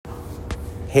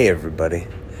Hey everybody,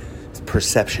 it's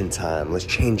perception time. Let's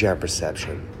change our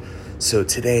perception. So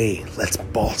today, let's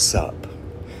boss up.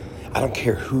 I don't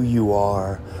care who you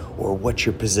are or what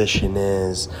your position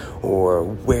is or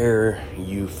where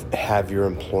you have your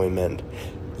employment.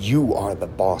 You are the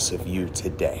boss of you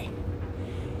today.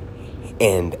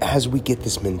 And as we get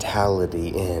this mentality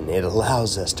in, it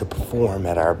allows us to perform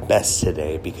at our best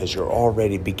today because you're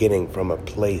already beginning from a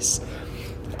place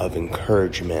of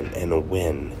encouragement and a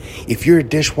win. If you're a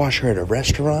dishwasher at a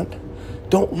restaurant,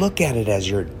 don't look at it as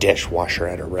you're a dishwasher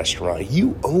at a restaurant.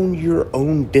 You own your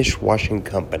own dishwashing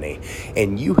company,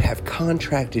 and you have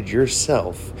contracted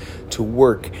yourself to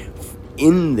work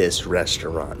in this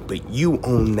restaurant, but you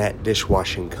own that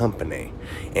dishwashing company.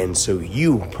 And so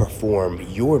you perform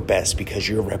your best because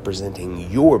you're representing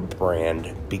your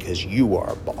brand because you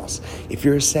are a boss. If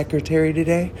you're a secretary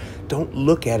today, don't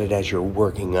look at it as you're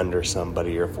working under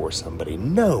somebody or for somebody.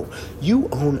 No, you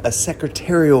own a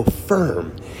secretarial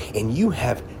firm and you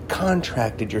have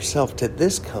contracted yourself to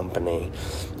this company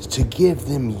to give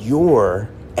them your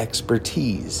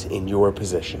expertise in your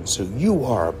position. So you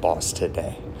are a boss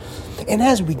today. And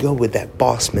as we go with that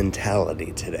boss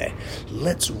mentality today,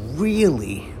 let's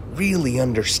really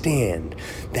understand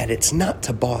that it's not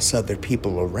to boss other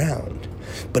people around,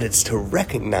 but it's to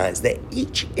recognize that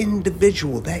each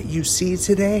individual that you see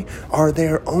today are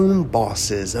their own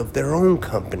bosses of their own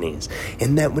companies,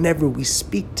 and that whenever we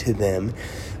speak to them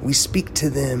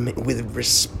with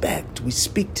respect. We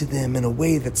speak to them in a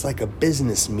way that's like a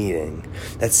business meeting.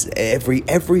 That's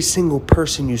every single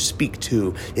person you speak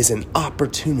to is an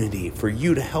opportunity for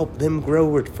you to help them grow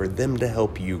or for them to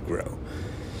help you grow.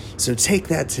 So take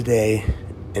that today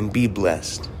and be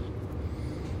blessed.